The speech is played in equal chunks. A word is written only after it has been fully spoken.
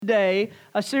Today,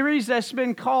 a series that's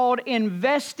been called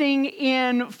Investing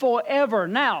in Forever.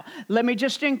 Now, let me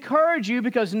just encourage you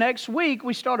because next week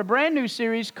we start a brand new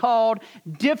series called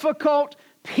Difficult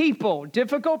People.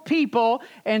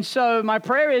 And so my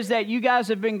prayer is that you guys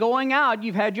have been going out,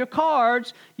 you've had your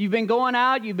cards, you've been going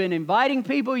out, you've been inviting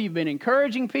people, you've been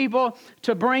encouraging people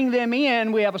to bring them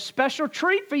in. We have a special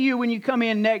treat for you when you come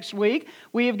in next week.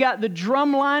 We have got the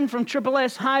drum line from Triple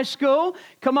S High School.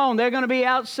 Come on, they're going to be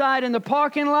outside in the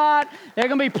parking lot. They're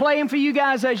going to be playing for you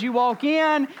guys as you walk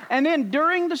in. And then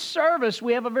during the service,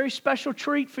 we have a very special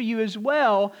treat for you as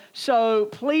well. So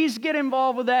please get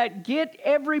involved with that. Get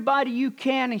everybody you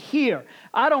can here.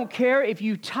 I don't care if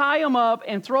you tie them up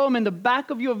and throw them in the back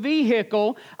of your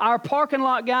vehicle. Our parking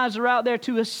lot guys are out there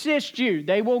to assist you.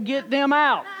 They will get them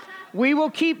out. We will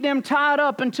keep them tied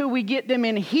up until we get them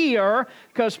in here,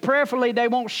 because prayerfully they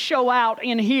won't show out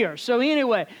in here. So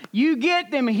anyway, you get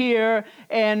them here,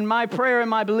 and my prayer and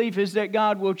my belief is that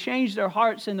God will change their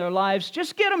hearts and their lives.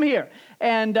 Just get them here.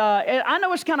 And I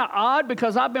know it's kind of odd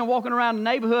because I've been walking around the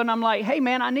neighborhood and I'm like, hey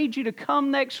man, I need you to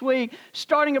come next week,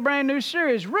 starting a brand new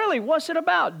series. Really, what's it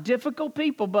about? Difficult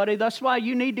people, buddy. That's why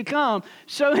you need to come.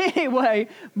 So anyway,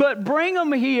 but bring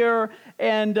them here,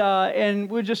 and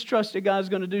we'll just trust that God's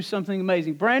going to do something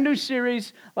amazing. Brand new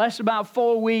series, lasts about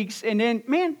 4 weeks. And then,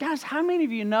 man, guys, how many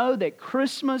of you know that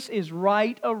Christmas is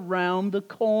right around the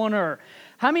corner?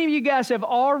 How many of you guys have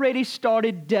already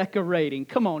started decorating?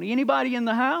 Come on, anybody in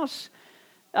the house?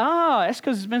 That's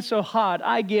because it's been so hot.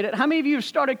 I get it. How many of you have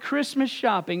started Christmas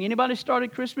shopping? Anybody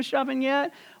started Christmas shopping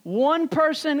yet?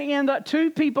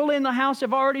 Two people in the house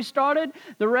have already started.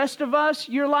 The rest of us,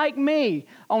 you're like me.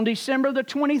 On December the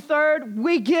 23rd,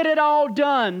 we get it all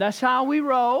done. That's how we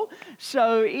roll.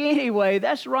 So anyway,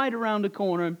 that's right around the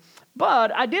corner.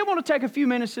 But I did want to take a few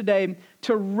minutes today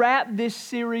to wrap this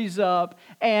series up.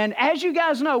 And as you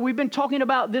guys know, we've been talking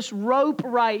about this rope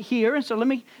right here. And so let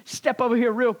me step over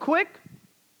here real quick.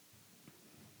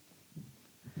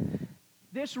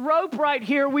 This rope right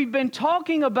here we've been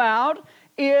talking about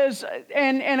is,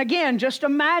 and again, just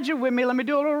imagine with me, let me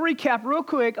do a little recap real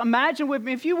quick. Imagine with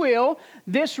me, if you will,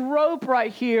 this rope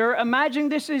right here, imagine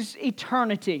this is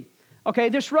eternity. Okay,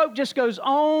 this rope just goes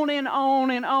on and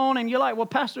on and on, and you're like, well,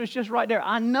 Pastor, it's just right there.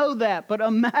 I know that, but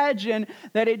imagine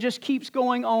that it just keeps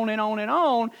going on and on and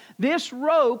on. This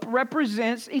rope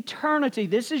represents eternity.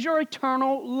 This is your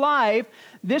eternal life.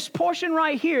 This portion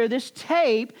right here, this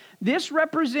tape, this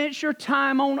represents your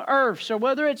time on earth. So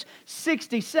whether it's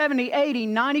 60, 70, 80,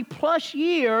 90 plus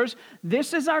years,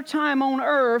 this is our time on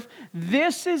earth.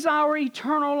 This is our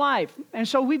eternal life. And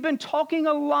so we've been talking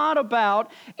a lot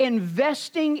about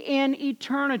investing in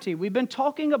eternity. We've been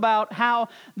talking about how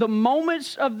the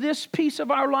moments of this piece of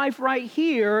our life right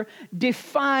here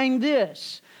define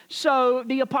this. So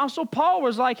the Apostle Paul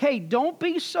was like, hey, don't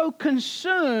be so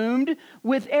consumed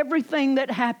with everything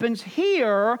that happens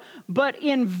here, but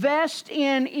invest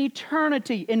in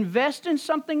eternity. Invest in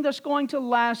something that's going to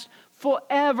last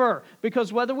forever.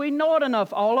 Because whether we know it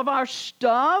enough, all of our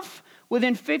stuff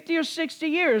within 50 or 60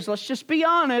 years, let's just be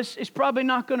honest, it's probably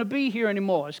not going to be here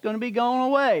anymore. It's going to be going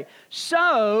away.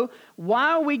 So why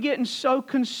are we getting so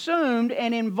consumed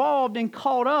and involved and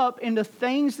caught up into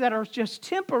things that are just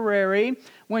temporary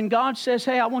when God says,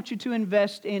 hey, I want you to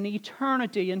invest in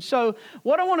eternity? And so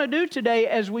what I want to do today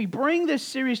as we bring this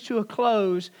series to a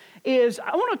close is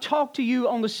I want to talk to you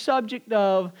on the subject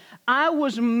of I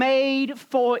was made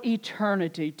for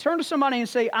eternity. Turn to somebody and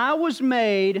say, I was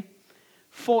made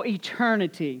for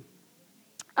eternity.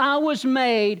 I was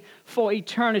made for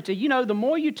eternity. You know, the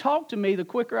more you talk to me, the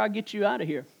quicker I get you out of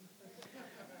here.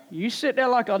 You sit there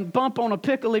like a bump on a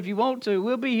pickle if you want to.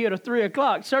 We'll be here till 3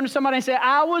 o'clock. Turn to somebody and say,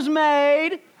 I was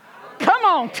made. Come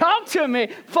on, talk to me,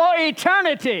 for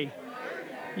eternity.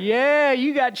 Yeah,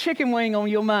 you got chicken wing on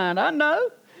your mind. I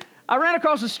know. I ran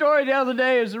across a story the other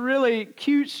day. It was a really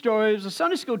cute story. It was a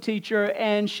Sunday school teacher,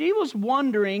 and she was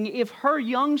wondering if her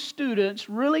young students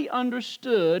really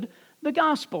understood the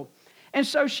gospel. And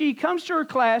so she comes to her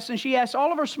class, and she asks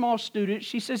all of her small students,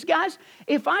 she says, guys,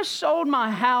 if I sold my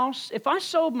house, if I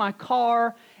sold my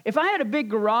car, if I had a big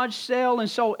garage sale and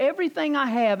sold everything I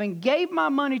have and gave my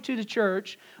money to the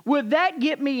church, would that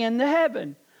get me into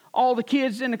heaven? All the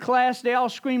kids in the class, they all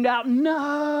screamed out,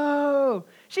 no.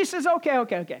 She says,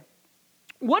 okay.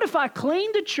 What if I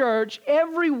clean the church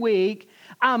every week,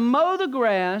 I mow the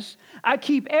grass, I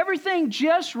keep everything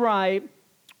just right,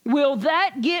 will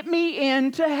that get me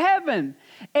into heaven?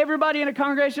 Everybody in the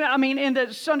congregation, in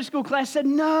the Sunday school class said,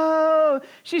 no.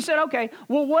 She said, okay,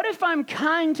 well, what if I'm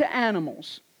kind to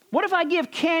animals? What if I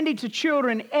give candy to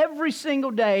children every single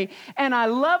day and I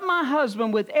love my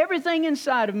husband with everything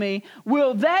inside of me?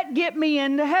 Will that get me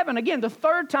into heaven? Again, the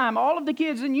third time, all of the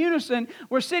kids in unison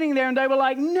were sitting there and they were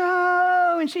like,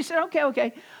 no. And she said,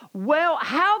 okay. Well,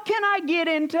 how can I get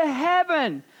into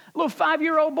heaven? A little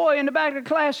 5-year-old boy in the back of the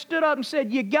class stood up and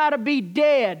said, you got to be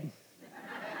dead.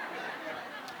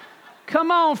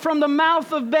 Come on, from the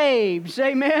mouth of babes.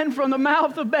 Amen, from the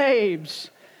mouth of babes.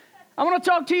 I want to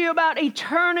talk to you about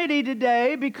eternity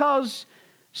today because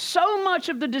so much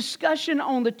of the discussion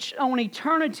on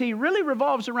eternity really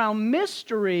revolves around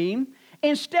mystery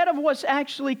instead of what's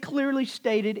actually clearly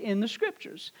stated in the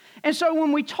Scriptures. And so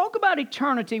when we talk about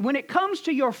eternity, when it comes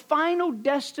to your final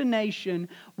destination,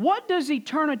 what does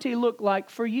eternity look like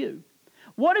for you?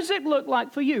 What does it look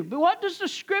like for you? But what does the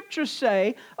Scripture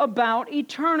say about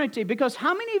eternity? Because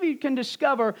how many of you can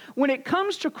discover when it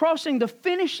comes to crossing the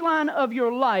finish line of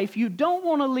your life, you don't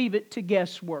want to leave it to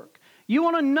guesswork. You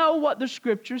want to know what the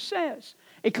Scripture says.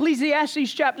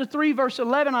 Ecclesiastes chapter 3, verse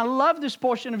 11. I love this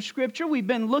portion of Scripture. We've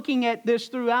been looking at this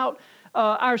throughout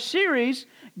our series.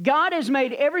 God has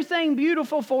made everything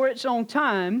beautiful for its own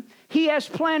time. He has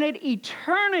planted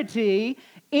eternity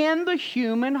in the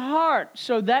human heart.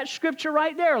 So that scripture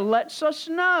right there lets us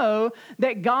know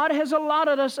that God has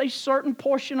allotted us a certain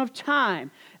portion of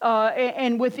time.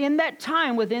 And within that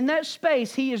time, within that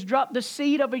space, He has dropped the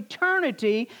seed of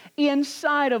eternity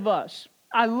inside of us.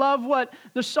 I love what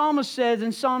the psalmist says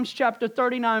in Psalms chapter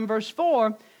 39, verse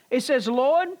 4. It says,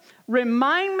 Lord,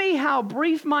 remind me how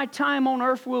brief my time on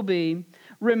earth will be.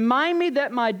 Remind me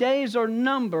that my days are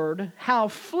numbered, how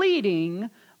fleeting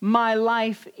my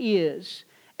life is.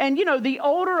 And you know, the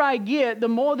older I get, the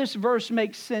more this verse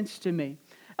makes sense to me.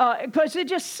 Because it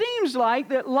just seems like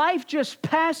that life just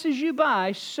passes you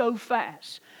by so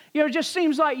fast. You know, it just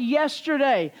seems like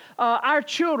yesterday, our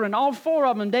children, all 4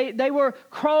 of them, they were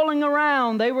crawling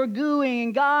around, they were gooing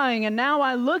and guying, and now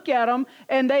I look at them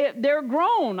and they're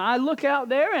grown. I look out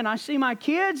there and I see my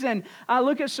kids, and I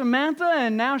look at Samantha,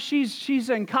 and now she's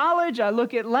in college. I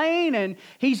look at Lane, and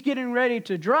he's getting ready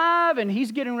to drive, and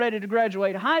he's getting ready to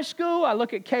graduate high school. I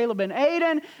look at Caleb and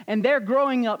Aiden, and they're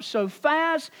growing up so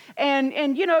fast.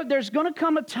 And you know, there's going to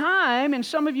come a time, and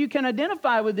some of you can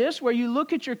identify with this, where you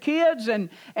look at your kids and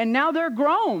now they're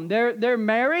grown. They're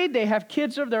married. They have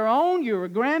kids of their own. You're a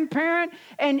grandparent.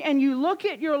 And you look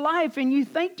at your life and you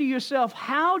think to yourself,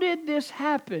 how did this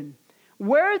happen?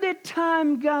 Where did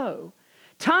time go?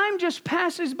 Time just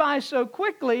passes by so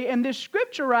quickly. And this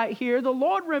scripture right here, the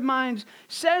Lord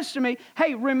says to me,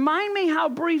 hey, remind me how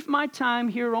brief my time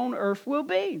here on earth will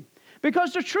be.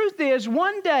 Because the truth is,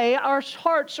 one day our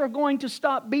hearts are going to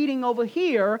stop beating over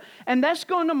here, and that's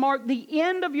going to mark the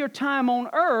end of your time on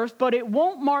earth, but it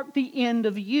won't mark the end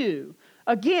of you.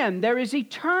 Again, there is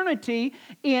eternity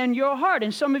in your heart.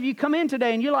 And some of you come in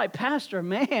today and you're like, Pastor,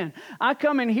 man, I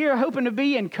come in here hoping to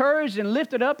be encouraged and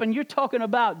lifted up, and you're talking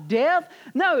about death.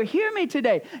 No, hear me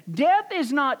today. Death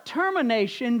is not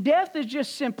termination. Death is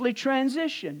just simply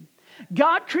transition.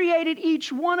 God created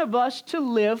each one of us to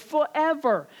live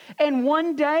forever. And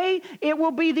one day, it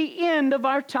will be the end of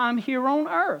our time here on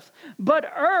earth.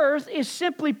 But earth is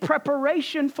simply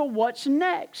preparation for what's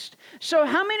next. So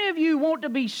how many of you want to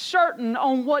be certain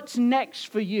on what's next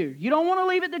for you? You don't want to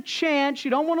leave it to chance. You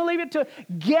don't want to leave it to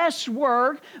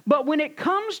guesswork. But when it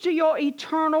comes to your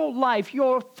eternal life,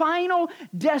 your final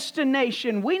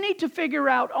destination, we need to figure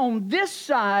out on this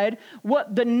side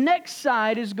what the next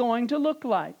side is going to look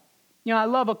like. You know, I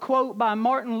love a quote by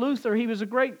Martin Luther. He was a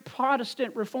great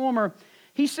Protestant reformer.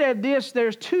 He said this,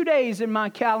 there's 2 days in my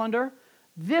calendar,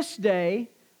 this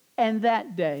day and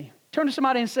that day. Turn to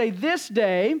somebody and say, this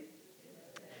day.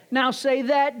 Now say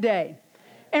that day.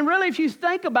 And really, if you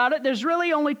think about it, there's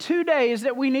really only 2 days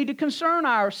that we need to concern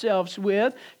ourselves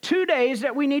with, 2 days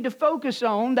that we need to focus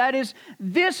on. That is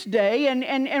this day.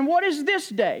 And what is this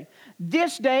day?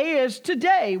 This day is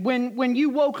today. When you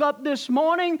woke up this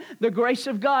morning, the grace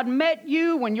of God met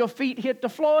you. When your feet hit the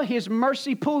floor, His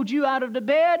mercy pulled you out of the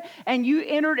bed, and you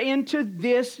entered into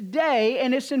this day.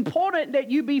 And it's important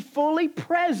that you be fully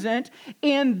present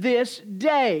in this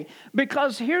day.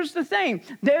 Because here's the thing,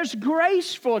 there's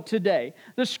grace for today.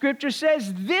 The scripture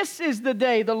says, this is the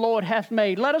day the Lord hath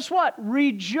made. Let us what?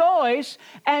 Rejoice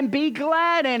and be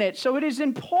glad in it. So it is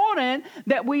important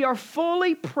that we are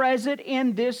fully present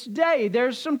in this day.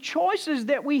 There's some choices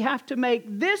that we have to make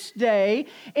this day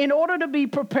in order to be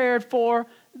prepared for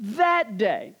that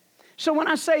day. So when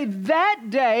I say that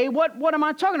day, what am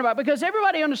I talking about? Because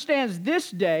everybody understands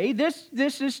this day. This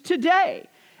is today.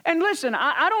 And listen,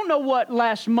 I don't know what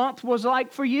last month was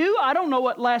like for you. I don't know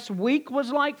what last week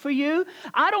was like for you.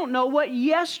 I don't know what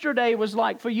yesterday was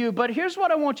like for you. But here's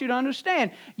what I want you to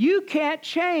understand. You can't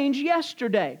change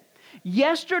yesterday.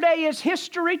 Yesterday is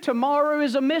history. Tomorrow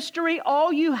is a mystery.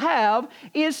 All you have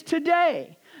is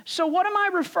today. So what am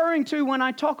I referring to when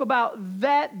I talk about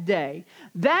that day?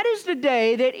 That is the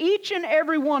day that each and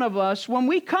every one of us, when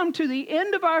we come to the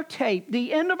end of our tape,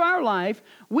 the end of our life,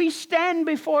 we stand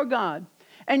before God.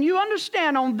 And you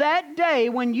understand, on that day,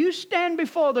 when you stand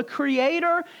before the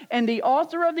Creator and the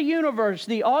author of the universe,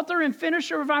 the author and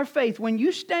finisher of our faith, when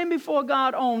you stand before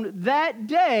God on that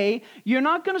day, you're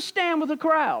not going to stand with a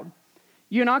crowd.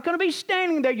 You're not going to be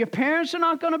standing there. Your parents are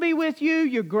not going to be with you.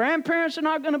 Your grandparents are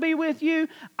not going to be with you.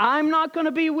 I'm not going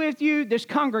to be with you. This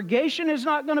congregation is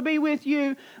not going to be with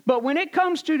you. But when it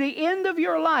comes to the end of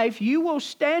your life, you will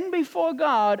stand before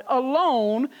God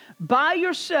alone, by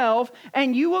yourself,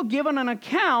 and you will give an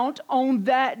account on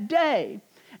that day.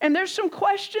 And there's some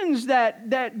questions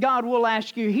that God will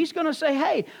ask you. He's going to say,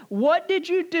 hey, what did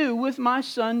you do with my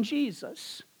son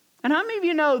Jesus? And how many of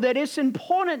you know that it's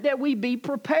important that we be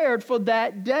prepared for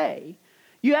that day?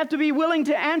 You have to be willing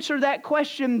to answer that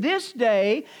question this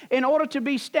day in order to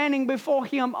be standing before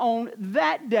Him on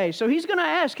that day. So He's going to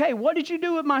ask, hey, what did you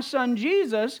do with my son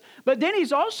Jesus? But then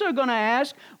He's also going to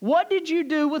ask, what did you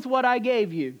do with what I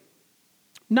gave you?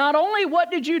 Not only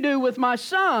what did you do with my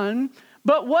son,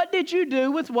 but what did you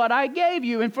do with what I gave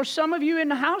you? And for some of you in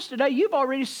the house today, you've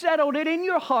already settled it in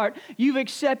your heart. You've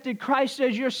accepted Christ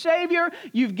as your Savior.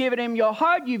 You've given Him your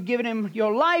heart. You've given Him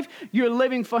your life. You're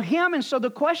living for Him. And so the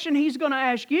question He's going to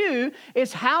ask you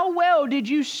is, how well did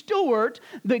you steward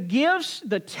the gifts,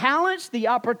 the talents, the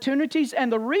opportunities,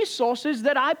 and the resources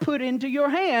that I put into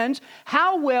your hands?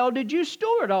 How well did you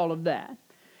steward all of that?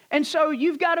 And so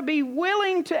you've got to be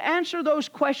willing to answer those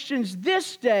questions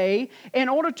this day in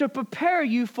order to prepare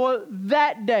you for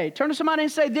that day. Turn to somebody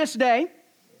and say, this day.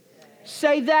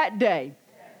 Say that day.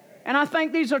 And I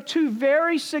think these are two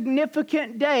very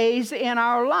significant days in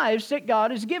our lives that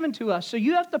God has given to us. So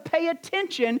you have to pay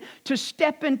attention to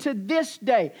step into this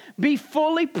day. Be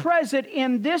fully present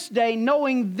in this day,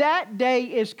 knowing that day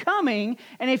is coming.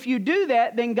 And if you do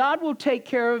that, then God will take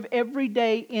care of every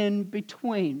day in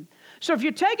between. So if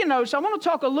you're taking notes, I want to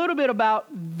talk a little bit about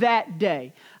that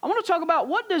day. I want to talk about,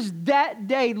 what does that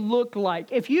day look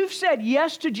like? If you've said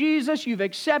yes to Jesus, you've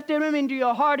accepted Him into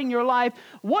your heart and your life,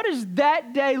 what does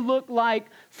that day look like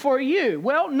for you?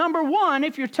 Well, number one,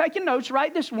 if you're taking notes,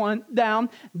 write this one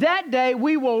down. That day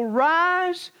we will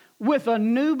rise with a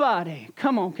new body.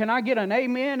 Come on, can I get an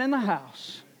amen in the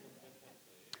house?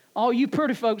 All you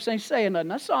pretty folks ain't saying nothing.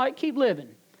 That's all right, keep living.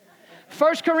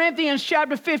 1 Corinthians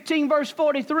chapter 15, verse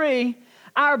 43,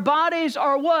 our bodies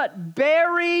are what?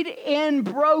 Buried in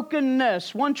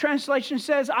brokenness. One translation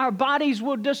says our bodies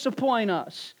will disappoint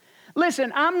us.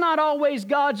 Listen, I'm not always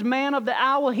God's man of the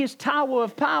hour, His tower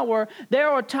of power. There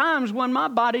are times when my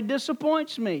body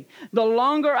disappoints me. The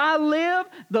longer I live,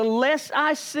 the less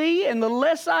I see and the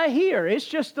less I hear. It's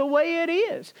just the way it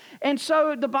is. And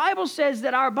so the Bible says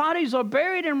that our bodies are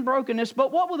buried in brokenness,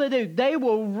 but what will they do? They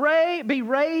will be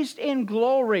raised in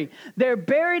glory. They're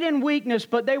buried in weakness,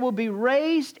 but they will be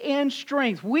raised in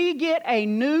strength. We get a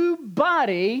new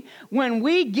body when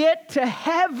we get to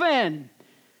heaven.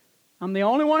 I'm the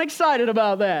only one excited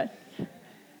about that.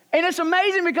 And it's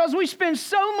amazing because we spend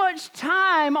so much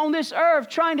time on this earth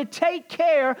trying to take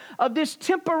care of this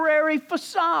temporary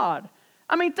facade.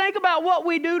 I mean, think about what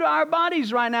we do to our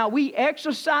bodies right now. We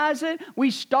exercise it,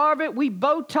 we starve it, we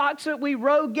Botox it, we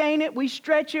Rogaine it, we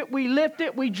stretch it, we lift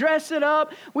it, we dress it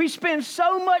up. We spend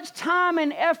so much time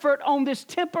and effort on this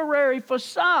temporary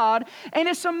facade. And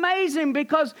it's amazing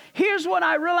because here's what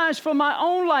I realized for my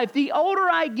own life. The older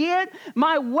I get,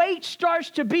 my weight starts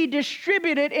to be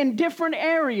distributed in different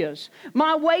areas.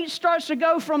 My weight starts to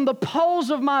go from the poles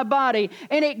of my body,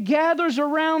 and it gathers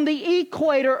around the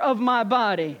equator of my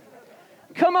body.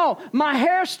 Come on, my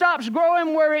hair stops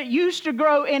growing where it used to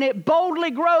grow, and it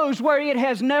boldly grows where it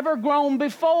has never grown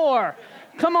before.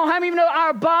 Come on, how many of you know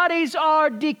our bodies are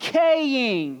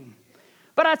decaying?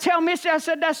 But I tell Missy, I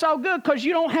said, that's all good because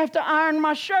you don't have to iron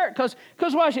my shirt. Because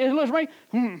watch it, listen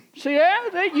to me. See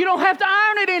that? You don't have to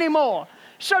iron it anymore.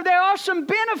 So there are some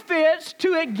benefits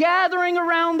to it gathering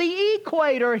around the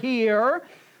equator here.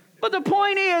 But the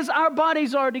point is, our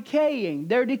bodies are decaying.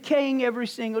 They're decaying every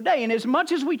single day. And as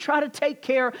much as we try to take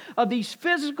care of these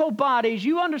physical bodies,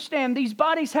 you understand these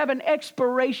bodies have an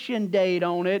expiration date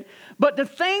on it. But the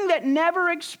thing that never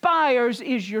expires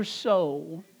is your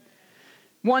soul.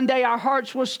 One day our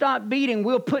hearts will stop beating.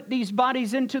 We'll put these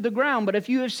bodies into the ground. But if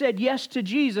you have said yes to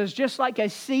Jesus, just like a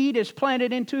seed is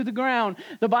planted into the ground,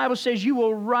 the Bible says you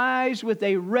will rise with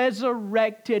a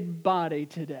resurrected body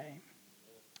today.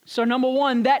 So number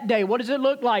one, that day, what does it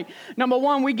look like? Number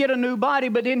one, we get a new body,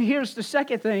 but then here's the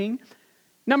second thing.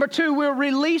 Number two, we're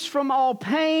released from all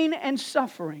pain and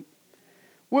suffering.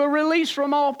 We're released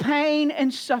from all pain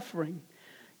and suffering.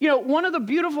 You know, one of the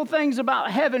beautiful things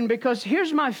about heaven, because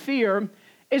here's my fear,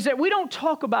 is that we don't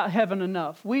talk about heaven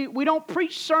enough. We don't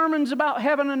preach sermons about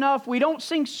heaven enough. We don't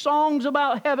sing songs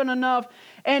about heaven enough.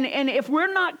 And if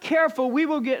we're not careful, we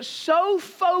will get so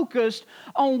focused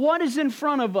on what is in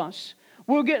front of us.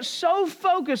 We'll get so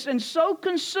focused and so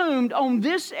consumed on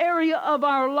this area of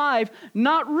our life,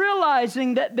 not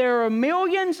realizing that there are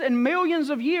millions and millions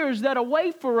of years that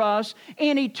await for us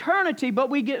in eternity, but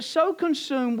we get so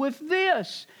consumed with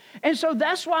this. And so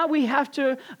that's why we have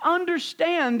to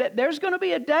understand that there's going to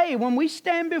be a day when we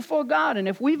stand before God, and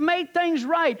if we've made things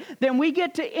right, then we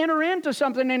get to enter into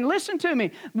something. And listen to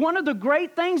me, one of the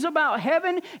great things about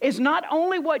heaven is not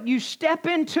only what you step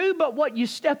into, but what you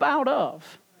step out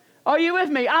of. Are you with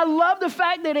me? I love the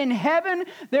fact that in heaven,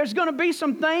 there's going to be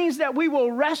some things that we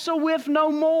will wrestle with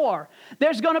no more.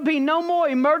 There's going to be no more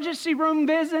emergency room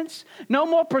visits, no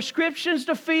more prescriptions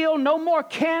to fill, no more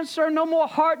cancer, no more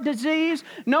heart disease,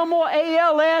 no more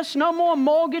ALS, no more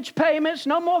mortgage payments,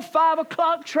 no more 5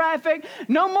 o'clock traffic,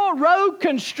 no more road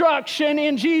construction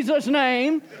in Jesus'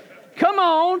 name. Come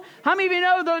on. How many of you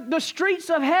know the streets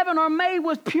of heaven are made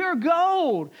with pure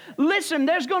gold? Listen,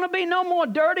 there's going to be no more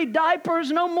dirty diapers,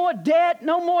 no more debt,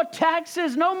 no more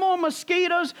taxes, no more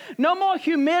mosquitoes, no more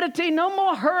humidity, no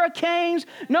more hurricanes,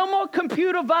 no more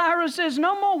computer viruses,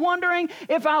 no more wondering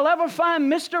if I'll ever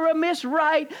find Mr. or Miss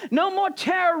Right, no more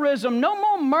terrorism, no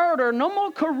more murder, no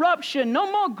more corruption,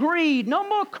 no more greed, no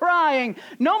more crying,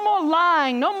 no more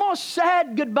lying, no more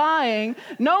sad goodbying,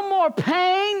 no more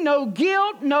pain, no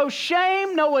guilt, no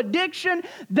shame, no addiction.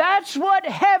 That's what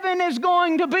heaven is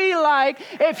going to be like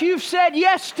if you've said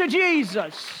yes to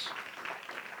Jesus.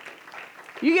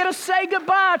 You get to say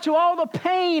goodbye to all the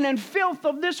pain and filth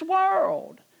of this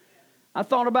world. I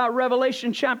thought about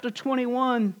Revelation chapter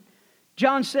 21.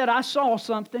 John said, I saw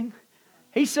something.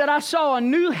 He said, I saw a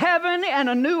new heaven and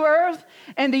a new earth,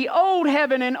 and the old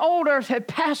heaven and old earth had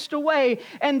passed away,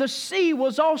 and the sea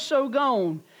was also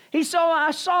gone.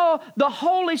 I saw the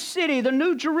holy city, the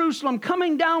new Jerusalem,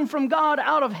 coming down from God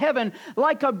out of heaven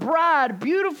like a bride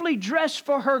beautifully dressed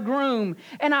for her groom.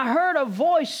 And I heard a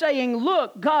voice saying,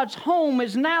 look, God's home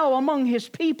is now among His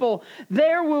people.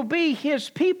 There will be His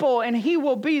people, and He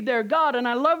will be their God. And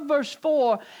I love verse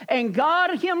 4. And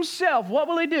God Himself, what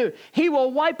will He do? He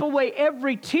will wipe away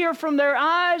every tear from their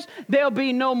eyes. There'll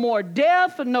be no more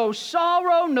death, no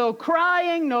sorrow, no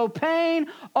crying, no pain.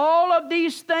 All of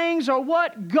these things are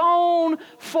what? Gone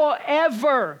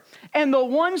forever. And the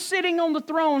one sitting on the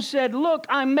throne said, look,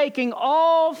 I'm making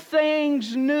all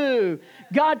things new.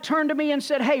 God turned to me and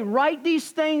said, hey, write these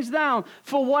things down.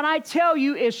 For what I tell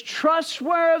you is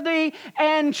trustworthy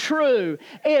and true.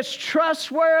 It's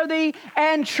trustworthy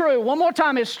and true. One more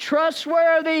time, it's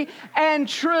trustworthy and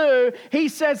true. He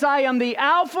says, I am the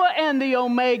Alpha and the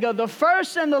Omega, the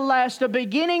first and the last, the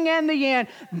beginning and the end.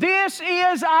 This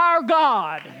is our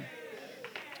God.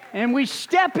 And we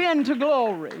step into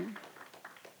glory.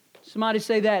 Somebody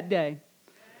say that day.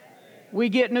 We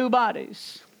get new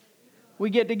bodies. We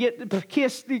get to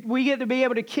be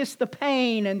able to kiss the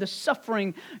pain and the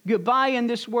suffering goodbye in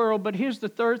this world. But here's the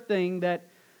third thing that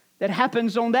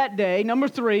happens on that day. Number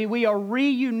 3, we are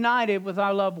reunited with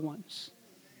our loved ones.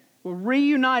 We're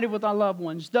reunited with our loved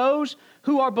ones. Those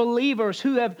who are believers,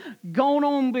 who have gone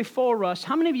on before us.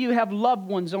 How many of you have loved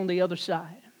ones on the other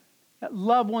side?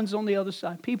 Loved ones on the other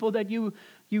side. People that you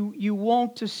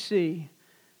want to see.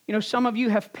 You know, some of you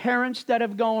have parents that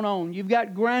have gone on. You've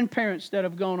got grandparents that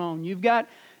have gone on. You've got,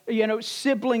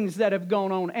 siblings that have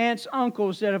gone on. Aunts,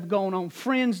 uncles that have gone on.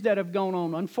 Friends that have gone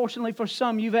on. Unfortunately for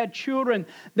some, you've had children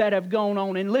that have gone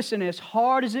on. And listen, as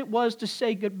hard as it was to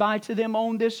say goodbye to them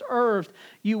on this earth,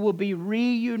 you will be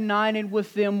reunited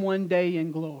with them one day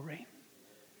in glory.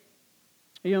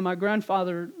 You know, my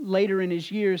grandfather, later in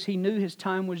his years, he knew his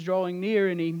time was drawing near,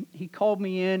 and he called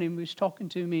me in and was talking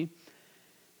to me.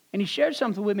 And he shared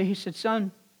something with me. He said,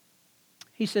 son,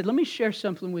 let me share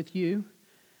something with you.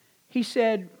 He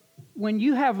said, when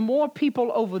you have more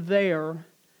people over there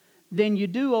than you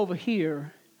do over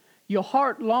here, your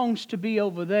heart longs to be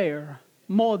over there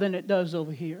more than it does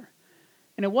over here.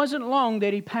 And it wasn't long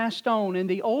that he passed on. And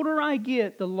the older I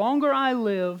get, the longer I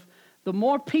live, the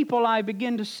more people I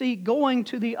begin to see going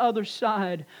to the other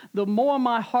side, the more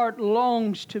my heart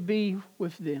longs to be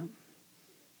with them.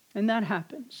 And that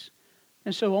happens.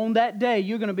 And so on that day,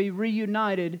 you're going to be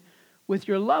reunited with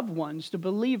your loved ones, the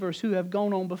believers who have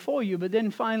gone on before you. But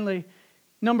then finally,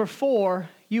 number 4,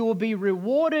 you will be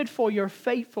rewarded for your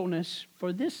faithfulness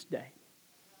for this day.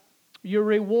 You're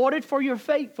rewarded for your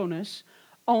faithfulness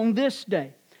on this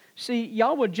day. See,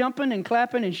 y'all were jumping and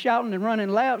clapping and shouting and running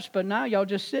laps, but now y'all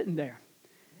just sitting there.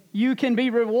 You can be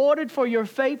rewarded for your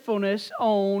faithfulness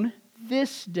on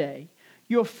this day.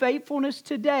 Your faithfulness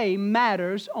today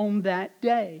matters on that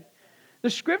day. The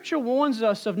Scripture warns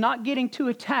us of not getting too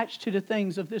attached to the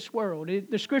things of this world.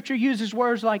 The Scripture uses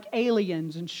words like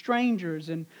aliens and strangers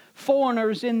and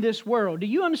foreigners in this world. Do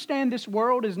you understand this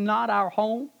world is not our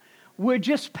home? We're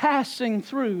just passing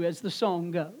through, as the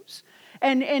song goes.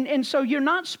 And so you're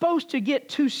not supposed to get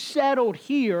too settled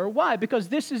here. Why? Because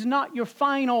this is not your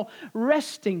final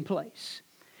resting place.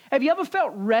 Have you ever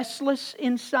felt restless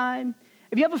inside?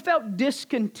 Have you ever felt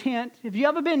discontent? Have you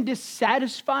ever been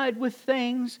dissatisfied with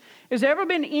things? Has there ever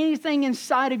been anything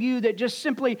inside of you that just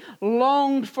simply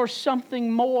longed for something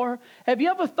more? Have you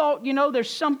ever thought, there's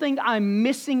something I'm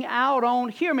missing out on?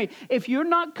 Hear me. If you're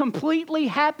not completely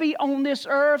happy on this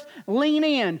earth, lean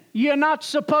in. You're not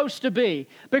supposed to be,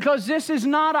 because this is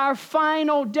not our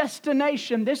final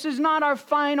destination. This is not our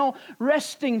final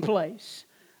resting place.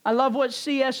 I love what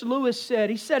C.S. Lewis said.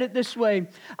 He said it this way: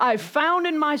 I found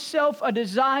in myself a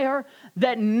desire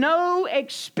that no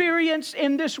experience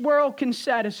in this world can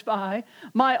satisfy.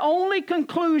 My only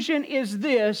conclusion is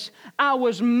this: I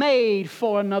was made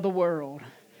for another world.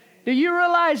 Do you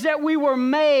realize that we were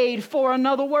made for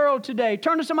another world today?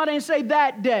 Turn to somebody and say,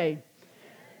 that day.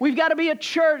 We've got to be a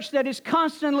church that is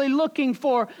constantly looking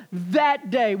for that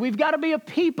day. We've got to be a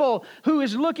people who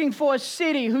is looking for a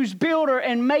city whose builder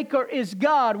and maker is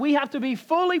God. We have to be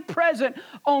fully present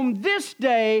on this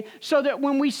day so that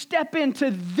when we step into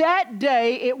that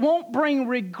day, it won't bring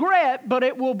regret, but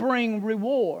it will bring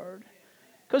reward.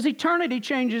 Because eternity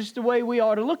changes the way we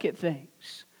are to look at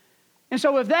things. And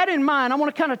so with that in mind, I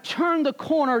want to kind of turn the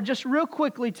corner just real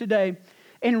quickly today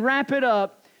and wrap it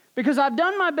up. Because I've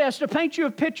done my best to paint you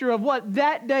a picture of what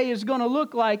that day is going to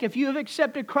look like. If you have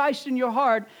accepted Christ in your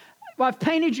heart, I've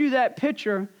painted you that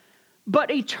picture. But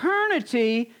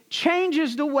eternity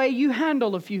changes the way you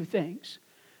handle a few things.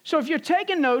 So if you're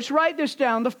taking notes, write this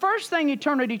down. The first thing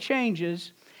eternity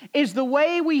changes is the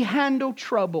way we handle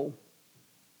trouble.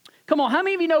 Come on, how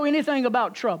many of you know anything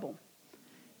about trouble?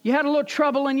 You had a little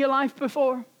trouble in your life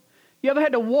before? You ever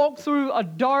had to walk through a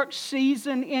dark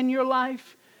season in your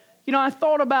life? I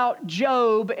thought about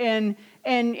Job, and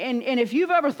if you've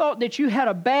ever thought that you had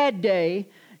a bad day,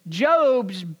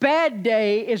 Job's bad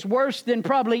day is worse than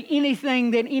probably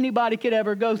anything that anybody could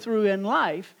ever go through in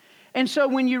life. And so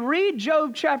when you read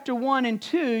Job chapter 1 and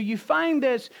 2, you find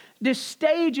this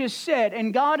stage is set,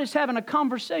 and God is having a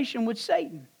conversation with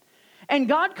Satan. And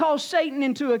God calls Satan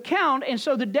into account, and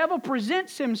so the devil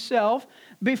presents himself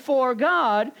before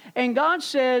God, and God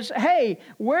says, hey,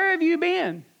 where have you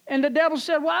been? And the devil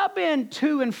said, well, I've been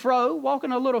to and fro,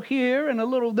 walking a little here and a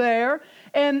little there.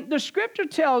 And the Scripture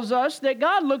tells us that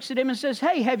God looks at him and says,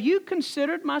 hey, have you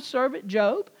considered my servant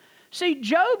Job? See,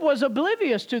 Job was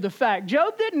oblivious to the fact.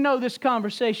 Job didn't know this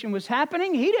conversation was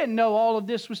happening. He didn't know all of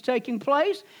this was taking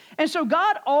place. And so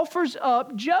God offers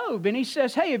up Job. And he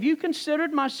says, hey, have you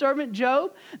considered my servant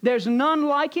Job? There's none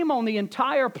like him on the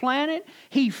entire planet.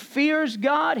 He fears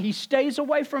God. He stays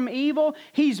away from evil.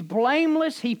 He's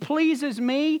blameless. He pleases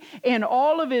me in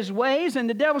all of his ways. And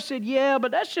the devil said, yeah,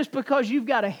 but that's just because you've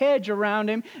got a hedge around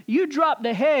him. You drop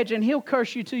the hedge and he'll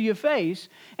curse you to your face.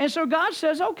 And so God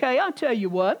says, okay, I'll tell you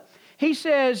what. He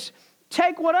says,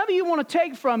 take whatever you want to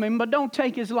take from him, but don't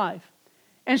take his life.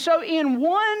 And so in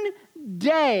one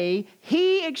day,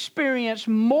 he experienced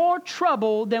more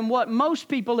trouble than what most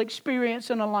people experience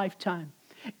in a lifetime.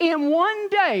 In one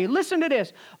day, listen to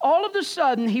this, all of a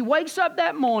sudden he wakes up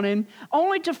that morning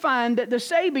only to find that the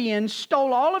Sabians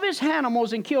stole all of his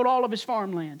animals and killed all of his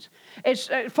farmhands. And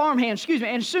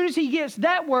as soon as he gets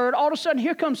that word, all of a sudden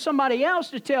here comes somebody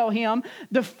else to tell him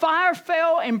the fire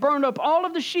fell and burned up all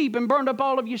of the sheep and burned up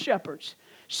all of your shepherds.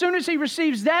 As soon as he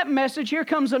receives that message, here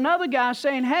comes another guy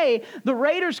saying, hey, the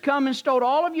raiders come and stole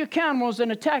all of your camels and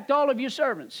attacked all of your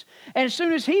servants. And as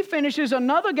soon as he finishes,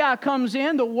 another guy comes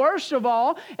in, the worst of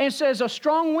all, and says, a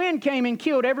strong wind came and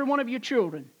killed every one of your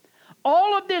children.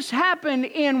 All of this happened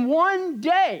in one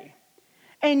day.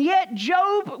 And yet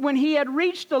Job, when he had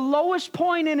reached the lowest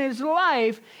point in his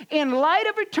life, in light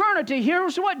of eternity,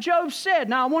 here's what Job said.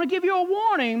 Now, I want to give you a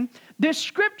warning. This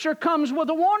scripture comes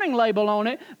with a warning label on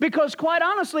it because, quite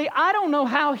honestly, I don't know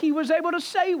how he was able to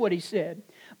say what he said.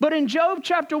 But in Job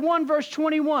chapter 1, verse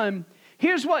 21,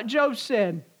 here's what Job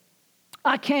said.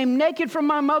 I came naked from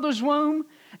my mother's womb,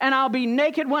 and I'll be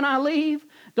naked when I leave.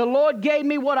 The Lord gave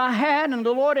me what I had, and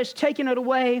the Lord has taken it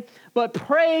away. But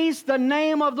praise the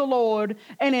name of the Lord.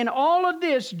 And in all of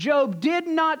this, Job did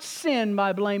not sin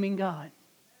by blaming God.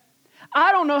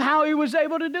 I don't know how he was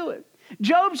able to do it.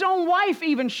 Job's own wife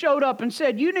even showed up and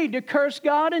said, you need to curse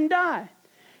God and die.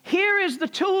 Here is the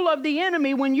tool of the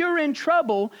enemy when you're in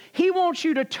trouble. He wants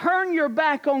you to turn your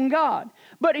back on God.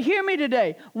 But hear me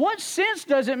today. What sense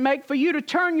does it make for you to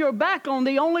turn your back on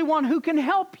the only one who can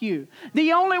help you?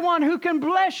 The only one who can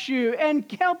bless you and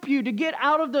help you to get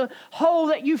out of the hole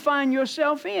that you find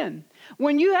yourself in.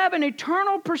 When you have an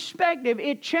eternal perspective,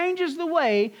 it changes the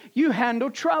way you handle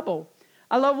trouble.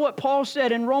 I love what Paul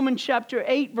said in Romans chapter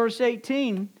 8, verse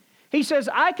 18. He says,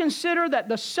 I consider that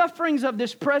the sufferings of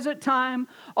this present time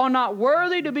are not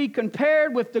worthy to be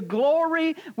compared with the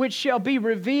glory which shall be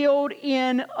revealed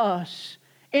in us.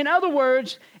 In other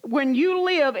words, when you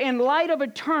live in light of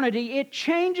eternity, it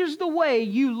changes the way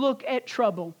you look at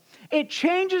trouble. It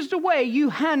changes the way you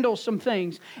handle some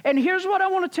things. And here's what I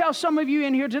want to tell some of you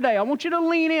in here today. I want you to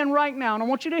lean in right now, and I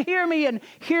want you to hear me and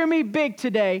hear me big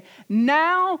today.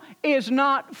 Now is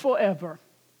not forever.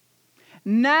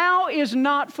 Now is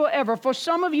not forever. For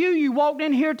some of you, you walked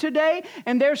in here today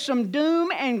and there's some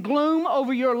doom and gloom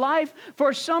over your life.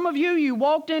 For some of you, you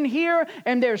walked in here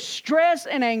and there's stress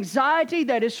and anxiety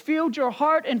that has filled your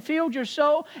heart and filled your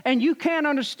soul, and you can't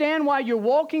understand why you're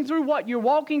walking through what you're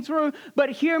walking through.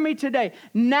 But hear me today.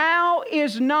 Now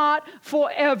is not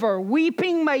forever.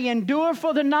 Weeping may endure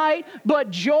for the night,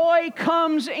 but joy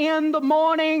comes in the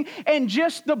morning, and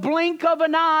just the blink of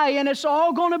an eye and it's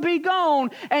all going to be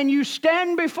gone, and you stand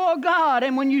before God.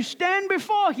 And when you stand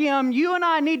before Him, you and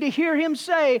I need to hear Him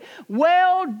say,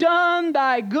 well done,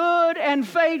 thy good and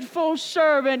faithful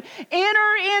servant.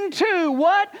 Enter into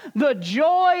what? The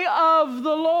joy of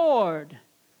the Lord.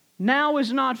 Now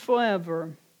is not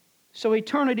forever. So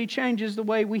eternity changes the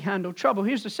way we handle trouble.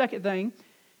 Here's the second thing.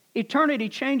 Eternity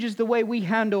changes the way we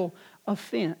handle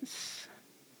offense.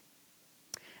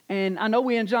 And I know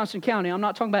we're in Johnson County. I'm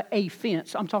not talking about a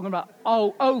fence. I'm talking about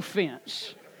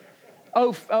offense.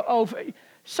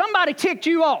 Somebody ticked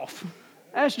you off.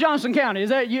 That's Johnson County. Is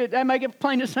that you? That make it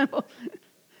plain and simple?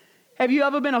 Have you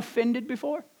ever been offended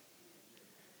before?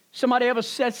 Somebody ever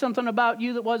said something about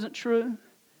you that wasn't true?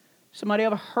 Somebody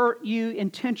ever hurt you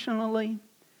intentionally?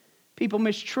 People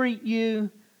mistreat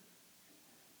you.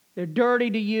 They're dirty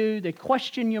to you. They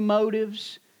question your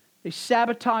motives. They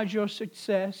sabotage your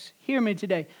success. Hear me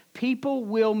today. People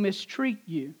will mistreat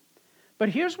you. But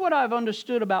here's what I've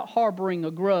understood about harboring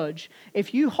a grudge.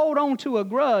 If you hold on to a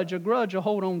grudge will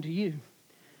hold on to you.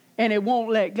 And it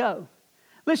won't let go.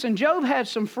 Listen, Job had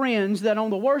some friends that on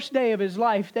the worst day of his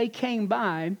life, they came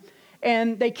by.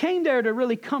 And they came there to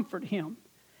really comfort him.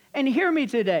 And hear me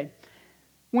today.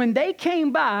 When they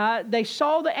came by, they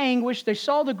saw the anguish, they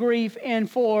saw the grief. And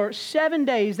for 7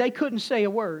 days, they couldn't say a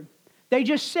word. They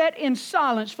just sat in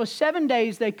silence for 7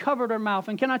 days. They covered their mouth.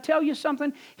 And can I tell you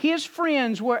something? His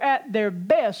friends were at their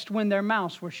best when their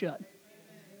mouths were shut.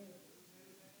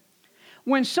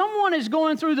 When someone is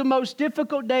going through the most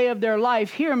difficult day of their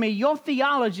life, hear me, your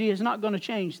theology is not going to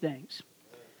change things.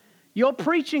 Your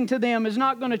preaching to them is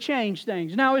not going to change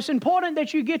things. Now, it's important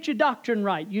that you get your doctrine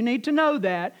right. You need to know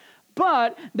that.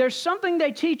 But there's something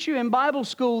they teach you in Bible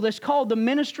school that's called the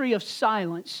ministry of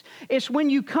silence. It's when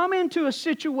you come into a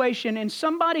situation and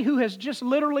somebody who has just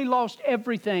literally lost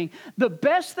everything, the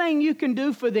best thing you can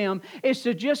do for them is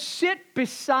to just sit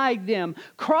beside them,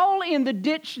 crawl in the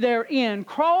ditch they're in,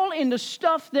 crawl in the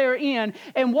stuff they're in,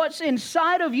 and what's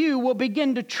inside of you will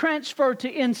begin to transfer to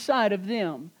inside of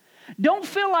them. Don't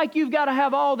feel like you've got to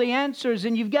have all the answers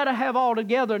and you've got to have all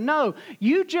together. No,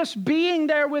 you just being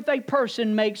there with a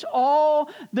person makes all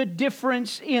the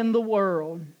difference in the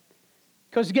world.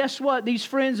 Because guess what? These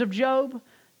friends of Job,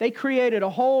 they created a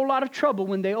whole lot of trouble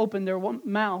when they opened their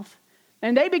mouth.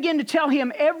 And they began to tell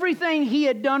him everything he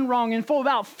had done wrong. And for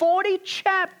about 40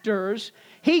 chapters,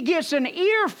 he gets an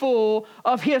earful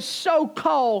of his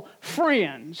so-called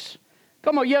friends.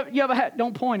 Come on, you ever had,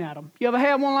 don't point at them. You ever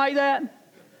had one like that?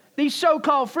 These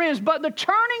so-called friends. But the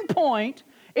turning point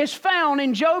is found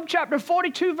in Job chapter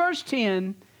 42, verse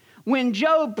 10, when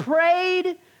Job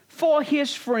prayed for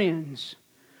his friends.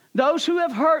 Those who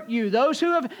have hurt you, those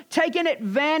who have taken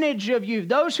advantage of you,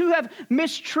 those who have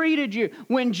mistreated you.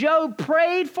 When Job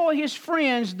prayed for his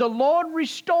friends, the Lord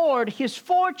restored his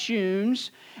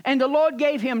fortunes, and the Lord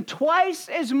gave him twice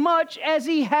as much as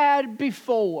he had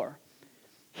before.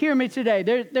 Hear me today.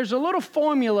 There's a little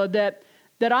formula that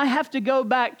I have to go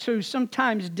back to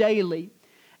sometimes daily.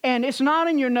 And it's not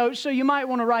in your notes, so you might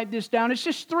want to write this down. It's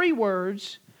just 3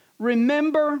 words.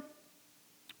 Remember,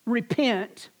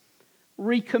 repent,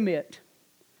 recommit.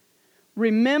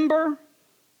 Remember,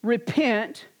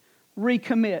 repent,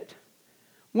 recommit.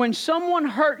 When someone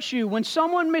hurts you, when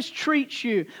someone mistreats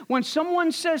you, when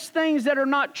someone says things that are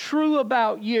not true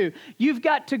about you, you've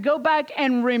got to go back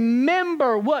and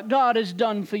remember what God has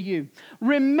done for you.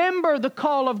 Remember the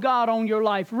call of God on your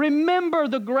life. Remember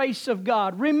the grace of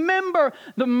God. Remember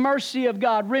the mercy of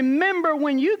God. Remember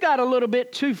when you got a little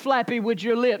bit too flappy with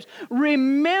your lips.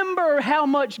 Remember how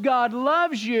much God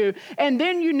loves you, and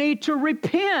then you need to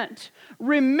repent.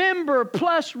 Remember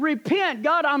plus repent.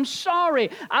 God, I'm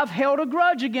sorry. I've held a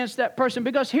grudge against that person.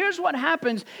 Because here's what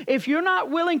happens. If you're not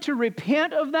willing to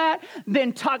repent of that,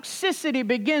 then toxicity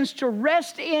begins to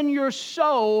rest in your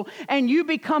soul and you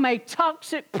become a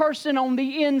toxic person on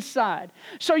the inside.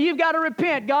 So you've got to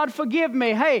repent. God, forgive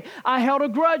me. Hey, I held a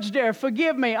grudge there.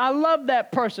 Forgive me. I love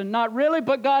that person. Not really,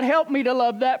 but God help me to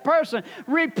love that person.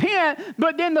 Repent.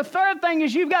 But then the third thing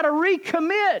is you've got to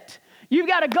recommit. You've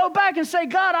got to go back and say,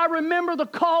 God, I remember the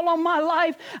call on my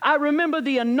life. I remember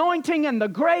the anointing and the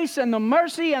grace and the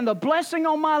mercy and the blessing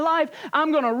on my life.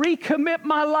 I'm going to recommit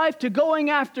my life to going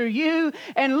after you.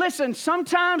 And listen,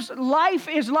 sometimes life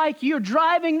is like you're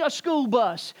driving a school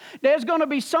bus. There's going to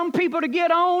be some people to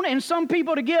get on and some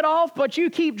people to get off, but you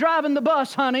keep driving the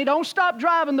bus, honey. Don't stop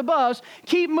driving the bus.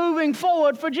 Keep moving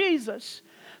forward for Jesus.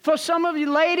 For some of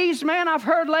you ladies, man, I've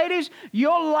heard ladies,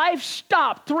 your life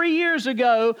stopped 3 years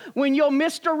ago when your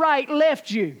Mr. Right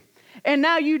left you. And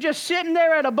now you just sitting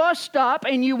there at a bus stop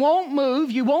and you won't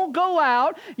move, you won't go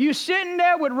out. You're sitting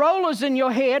there with rollers in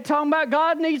your head talking about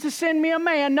God needs to send me a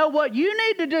man. No, what you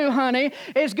need to do, honey,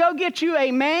 is go get you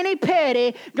a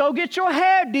mani-pedi, go get your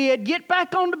hair did, get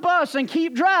back on the bus and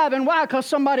keep driving. Why? Because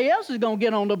somebody else is going to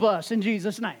get on the bus in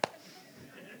Jesus' name.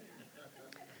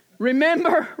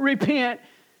 Remember, repent,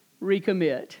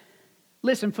 recommit.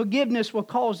 Listen, forgiveness will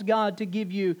cause God to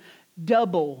give you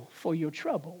double for your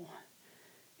trouble.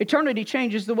 Eternity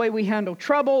changes the way we handle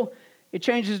trouble. It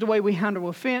changes the way we handle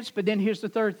offense. But then here's the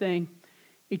third thing.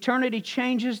 Eternity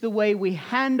changes the way we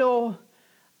handle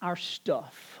our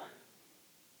stuff.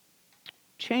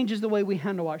 Changes the way we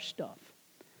handle our stuff.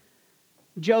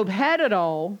 Job had it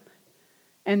all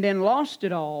and then lost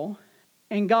it all,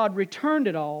 and God returned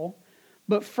it all.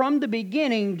 But from the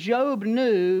beginning, Job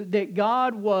knew that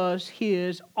God was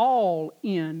his all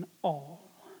in all.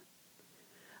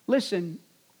 Listen,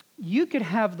 you could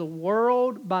have the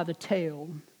world by the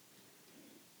tail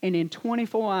and in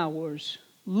 24 hours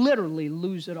literally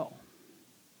lose it all.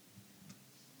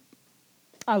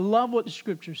 I love what the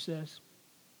scripture says.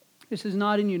 This is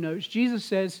not in your notes. Jesus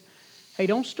says, hey,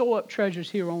 don't store up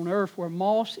treasures here on earth where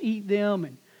moths eat them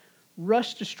and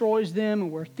rust destroys them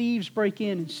and where thieves break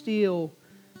in and steal.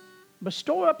 But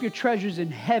store up your treasures in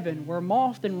heaven where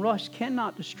moth and rust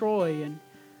cannot destroy and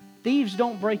thieves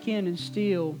don't break in and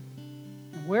steal.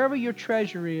 And wherever your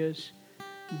treasure is,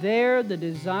 there the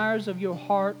desires of your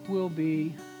heart will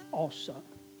be also.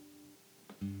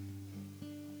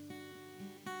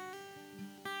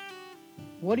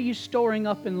 What are you storing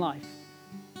up in life?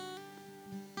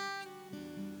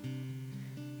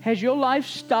 Has your life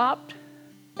stopped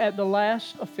at the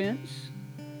last offense?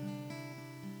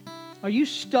 Are you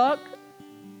stuck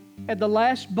at the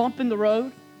last bump in the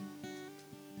road?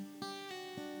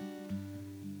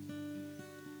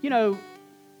 You know,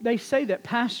 they say that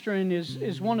pastoring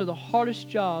is one of the hardest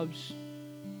jobs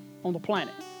on the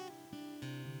planet.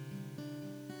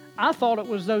 I thought it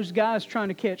was those guys trying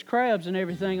to catch crabs and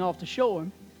everything off the shore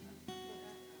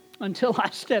until I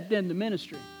stepped into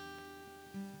ministry.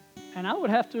 And I would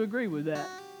have to agree with that.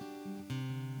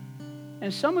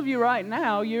 And some of you right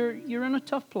now, you're in a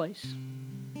tough place.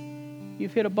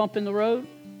 You've hit a bump in the road.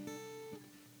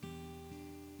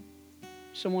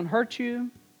 Someone hurt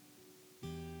you.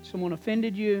 Someone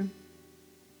offended you.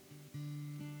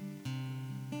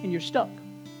 And you're stuck.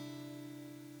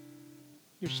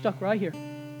 You're stuck right here.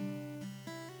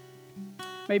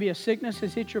 Maybe a sickness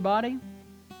has hit your body.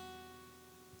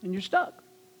 And you're stuck.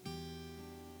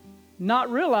 Not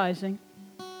realizing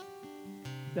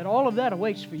that all of that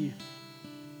awaits for you.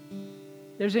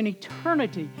 There's an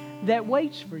eternity that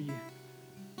waits for you.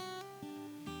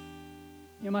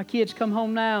 You know, my kids come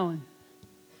home now and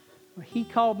he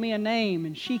called me a name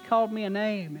and she called me a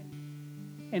name.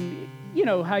 And you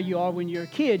know how you are when you're a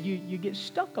kid. You get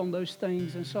stuck on those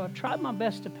things. And so I've tried my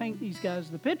best to paint these guys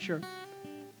the picture.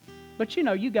 But you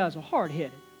know, you guys are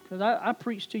hard-headed. Because I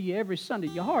preach to you every Sunday.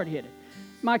 You're hard-headed.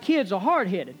 My kids are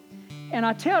hard-headed. And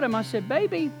I tell them, I said,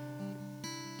 baby,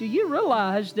 do you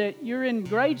realize that you're in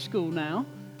grade school now?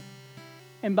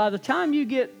 And by the time you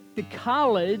get to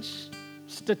college,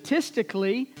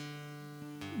 statistically,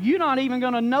 you're not even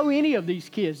going to know any of these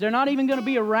kids. They're not even going to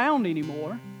be around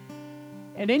anymore.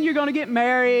 And then you're going to get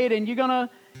married, and you're going to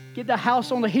get the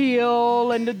house on the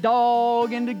hill and the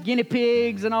dog and the guinea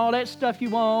pigs and all that stuff you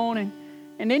want.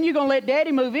 And then you're going to let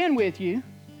Daddy move in with you.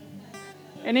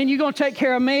 And then you're going to take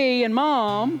care of me and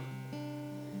Mom.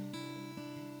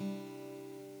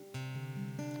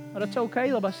 But I told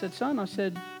Caleb, I said, son,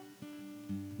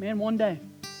 man, one day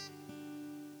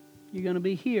you're going to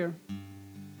be here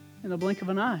in the blink of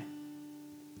an eye.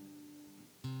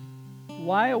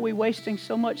 Why are we wasting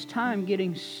so much time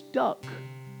getting stuck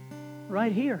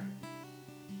right here?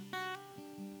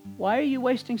 Why are you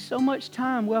wasting so much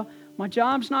time? Well, my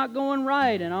job's not going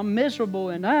right and I'm miserable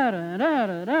and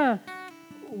da.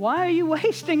 Why are you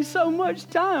wasting so much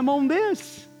time on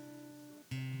this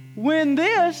when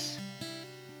this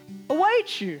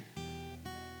awaits you?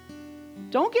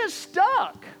 Don't get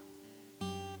stuck.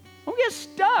 Don't get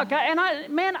stuck.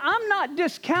 I'm not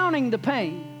discounting the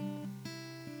pain.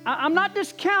 I'm not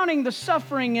discounting the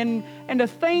suffering and the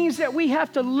things that we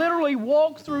have to literally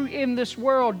walk through in this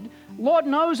world. Lord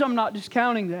knows I'm not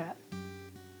discounting that.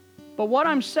 But what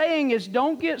I'm saying is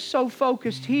don't get so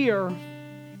focused here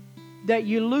that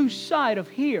you lose sight of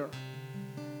here.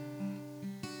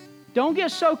 Don't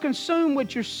get so consumed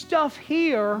with your stuff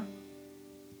here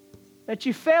that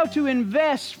you fail to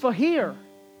invest for here.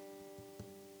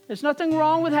 There's nothing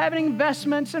wrong with having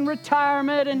investments and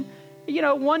retirement. And,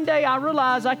 one day I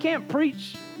realize I can't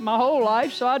preach my whole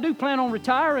life, so I do plan on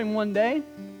retiring one day.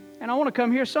 And I want to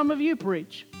come hear some of you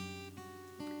preach.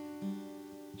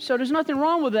 So there's nothing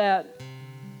wrong with that.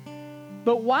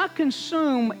 But why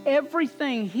consume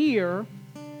everything here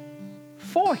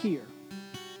for here?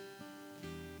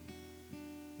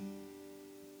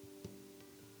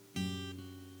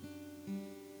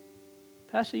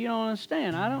 Pastor, you don't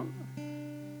understand.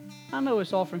 I know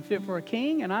it's offering fit for a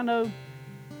king, and I'm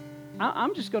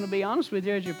just going to be honest with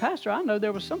you as your pastor. I know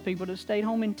there were some people that stayed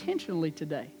home intentionally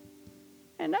today.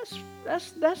 And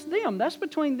that's them. That's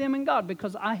between them and God,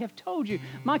 because I have told you.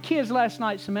 My kids last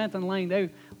night, Samantha and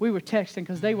Lane, we were texting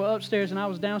because they were upstairs and I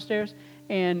was downstairs,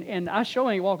 and I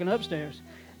sure ain't walking upstairs.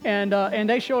 And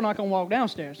they sure not going to walk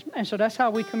downstairs. And so that's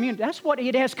how we communicate. That's what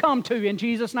it has come to in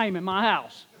Jesus' name in my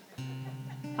house.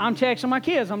 I'm texting my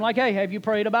kids. I'm like, hey, have you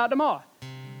prayed about tomorrow?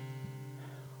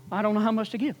 I don't know how much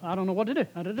to give. I don't know what to do.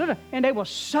 And they were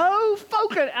so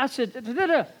focused. I said,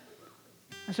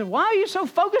 why are you so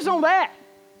focused on that?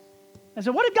 I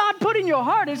said, what did God put in your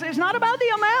heart? It's not about the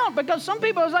amount, because some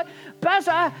people are like,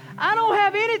 Pastor, I don't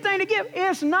have anything to give.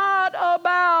 It's not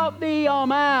about the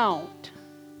amount.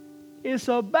 It's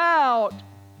about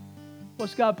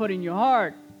what's God put in your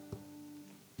heart.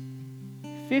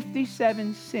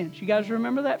 57 cents. You guys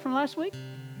remember that from last week?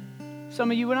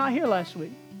 Some of you were not here last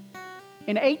week.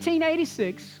 In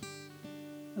 1886,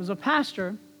 there was a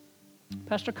pastor,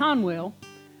 Pastor Conwell.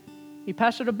 He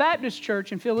pastored a Baptist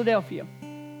church in Philadelphia.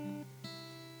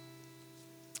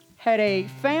 Had a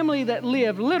family that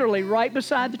lived literally right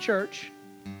beside the church.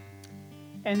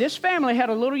 And this family had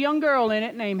a little young girl in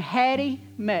it named Hattie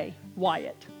Mae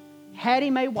Wyatt. Hattie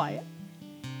Mae Wyatt.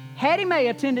 Hattie Mae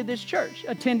attended this church,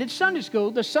 attended Sunday school.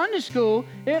 The Sunday school,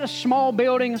 they had a small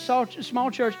building, a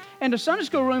small church, and the Sunday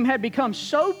school room had become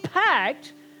so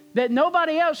packed that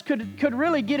nobody else could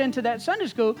really get into that Sunday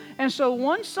school. And so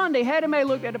one Sunday, Hattie Mae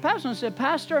looked at the pastor and said,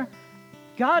 Pastor,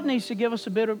 God needs to give us a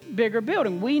bigger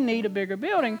building. We need a bigger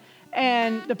building.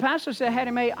 And the pastor said, Hattie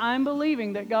Mae, I'm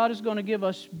believing that God is going to give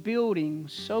us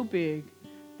buildings so big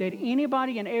that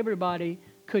anybody and everybody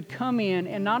could come in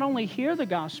and not only hear the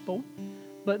gospel,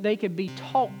 but they could be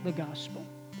taught the gospel.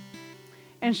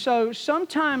 And so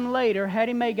sometime later,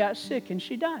 Hattie Mae got sick and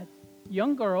she died.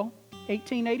 Young girl,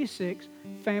 1886,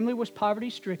 family was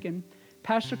poverty-stricken.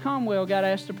 Pastor Conwell got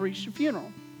asked to preach the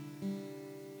funeral.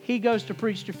 He goes to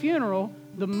preach the funeral.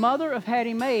 The mother of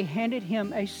Hattie Mae handed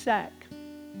him a sack.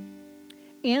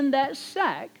 In that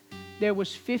sack, there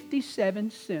was 57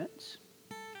 cents.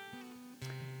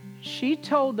 She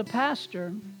told the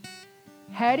pastor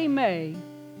Hattie Mae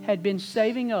had been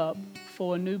saving up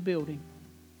for a new building.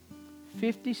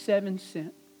 57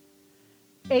 cents.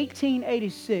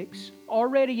 1886,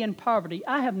 already in poverty.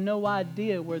 I have no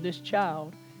idea where this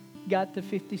child got the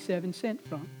 57 cents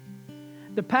from.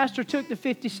 The pastor took the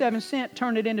 57 cents,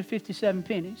 turned it into 57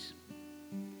 pennies.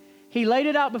 He laid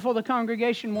it out before the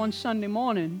congregation one Sunday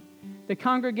morning. The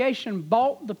congregation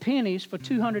bought the pennies for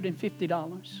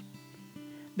 $250.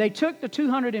 They took the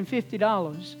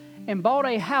 $250 and bought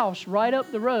a house right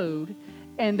up the road,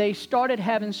 and they started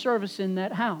having service in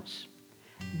that house.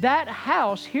 That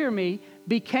house, hear me,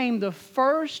 became the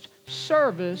first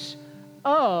service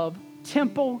of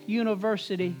Temple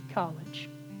University College.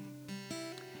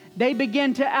 They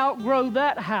began to outgrow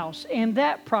that house and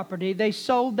that property. They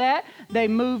sold that. They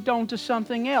moved on to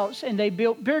something else, and they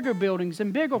built bigger buildings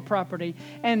and bigger property.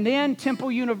 And then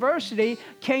Temple University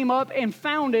came up and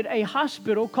founded a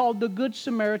hospital called the Good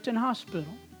Samaritan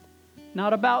Hospital.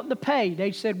 Not about the pay.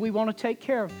 They said, we want to take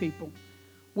care of people.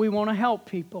 We want to help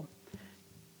people.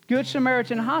 Good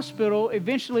Samaritan Hospital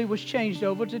eventually was changed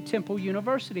over to Temple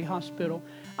University Hospital.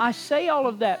 I say all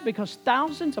of that because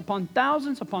thousands upon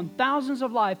thousands upon thousands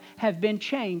of lives have been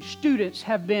changed. Students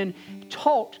have been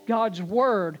taught God's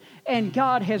Word, and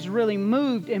God has really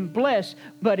moved and blessed.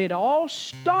 But it all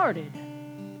started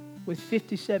with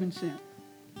 57 cents.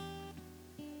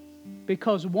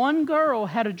 Because one girl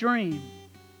had a dream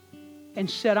and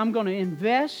said, I'm going to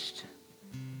invest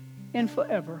in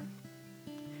forever.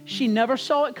 She never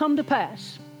saw it come to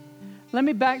pass. Let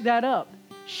me back that up.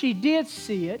 She did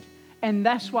see it, and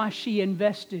that's why she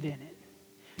invested in it.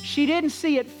 She didn't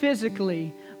see it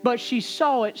physically, but she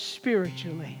saw it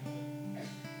spiritually.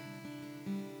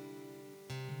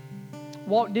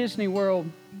 Walt Disney World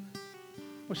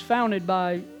was founded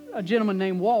by a gentleman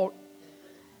named Walt.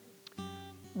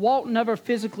 Walt never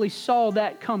physically saw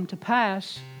that come to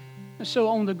pass. And so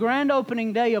on the grand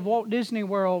opening day of Walt Disney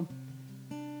World,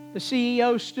 the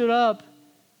CEO stood up,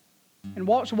 and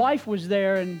Walt's wife was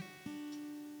there, and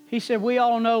he said, we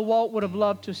all know Walt would have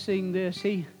loved to sing this.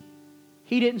 He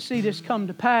didn't see this come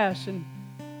to pass. And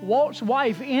Walt's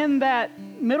wife, in that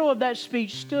middle of that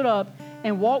speech, stood up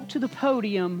and walked to the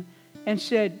podium and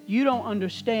said, you don't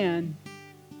understand.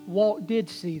 Walt did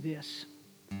see this.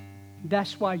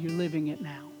 That's why you're living it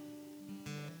now.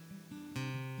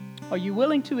 Are you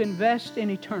willing to invest in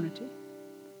eternity?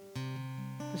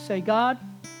 To say, God,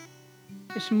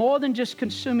 it's more than just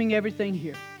consuming everything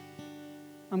here.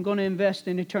 I'm going to invest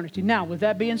in eternity. Now, with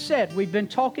that being said, we've been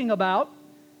talking about,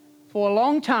 for a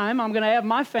long time, I'm going to have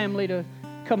my family to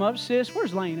come up. Sis,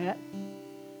 where's Lane at?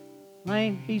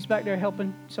 Lane, he's back there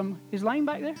helping some. Is Lane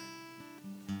back there?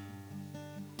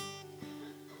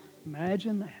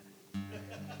 Imagine that.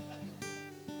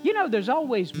 You know, there's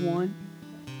always one.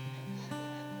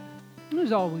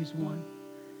 There's always one.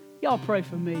 Y'all pray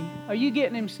for me. Are you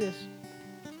getting him, sis?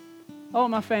 I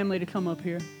want my family to come up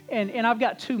here. And I've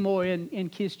got two more in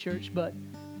Kids Church, but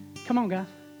come on, guys.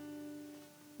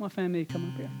 My family to come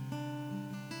up here.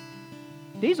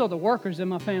 These are the workers in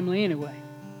my family anyway.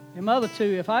 And my other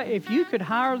two, if you could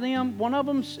hire them, one of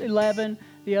them's 11,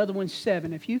 the other one's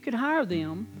 7. If you could hire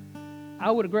them,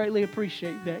 I would greatly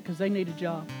appreciate that because they need a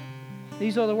job.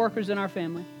 These are the workers in our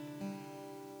family.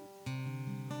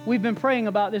 We've been praying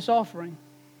about this offering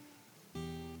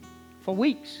for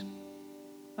weeks.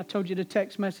 I told you the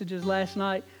text messages last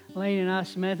night. Lane and I,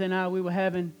 Samantha and I, we were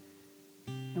having,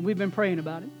 and we've been praying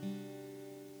about it.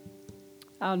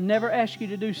 I'll never ask you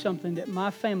to do something that my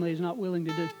family is not willing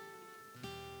to do.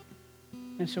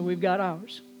 And so we've got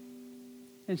ours.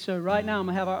 And so right now I'm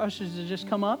going to have our ushers to just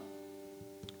come up,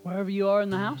 wherever you are in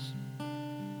the house.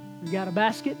 We've got a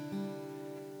basket.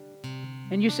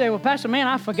 And you say, well, Pastor, man,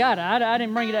 I forgot it. I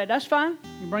didn't bring it out. That's fine.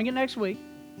 You bring it next week.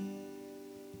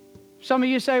 Some of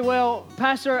you say, well,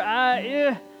 Pastor,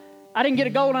 I didn't get a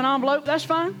golden envelope. That's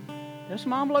fine. There's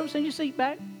some envelopes in your seat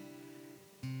back.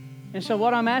 And so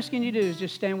what I'm asking you to do is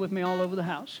just stand with me all over the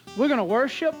house. We're going to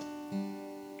worship.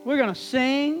 We're going to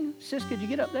sing. Sis, could you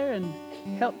get up there and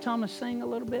help Thomas sing a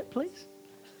little bit, please?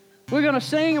 We're going to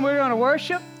sing and we're going to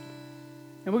worship.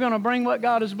 And we're going to bring what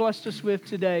God has blessed us with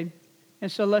today.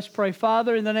 And so let's pray.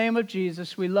 Father, in the name of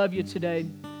Jesus, we love you today.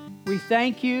 We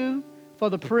thank you for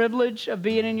the privilege of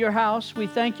being in your house. We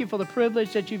thank you for the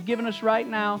privilege that you've given us right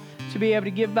now to be able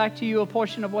to give back to you a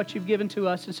portion of what you've given to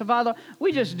us. And so, Father,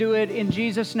 we just do it in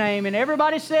Jesus' name. And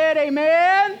everybody said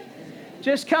amen.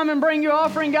 Just come and bring your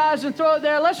offering, guys, and throw it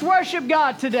there. Let's worship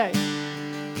God today.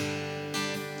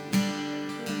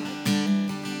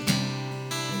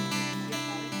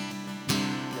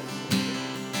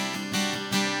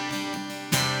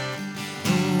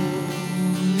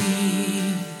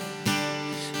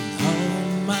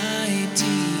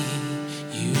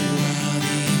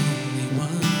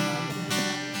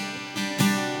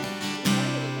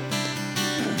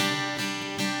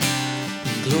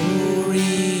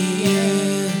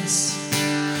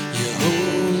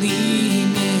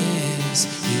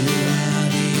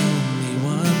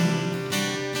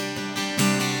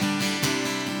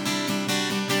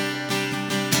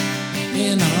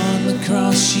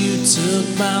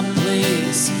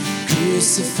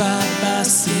 Crucified by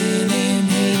sin and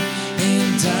hate,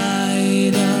 and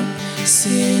died a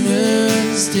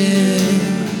sinner's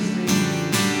death.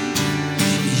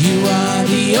 You are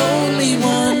the only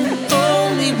one,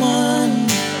 only one,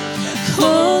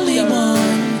 holy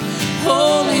one,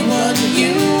 holy one.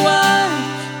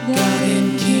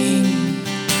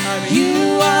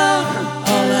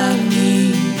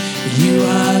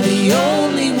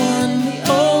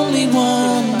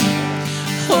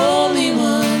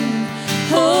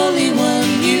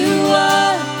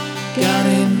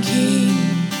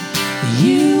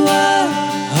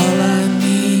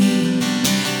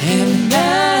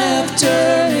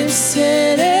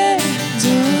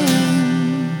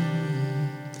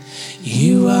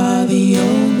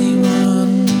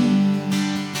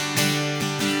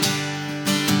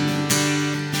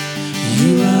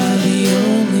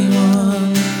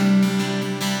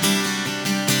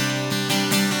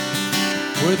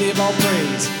 all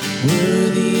praise.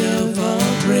 Worthy of all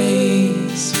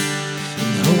praise,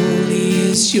 and holy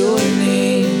is your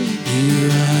name. You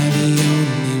are the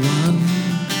only one.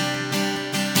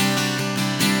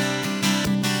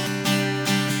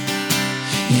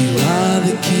 You are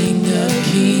the King of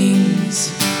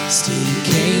kings.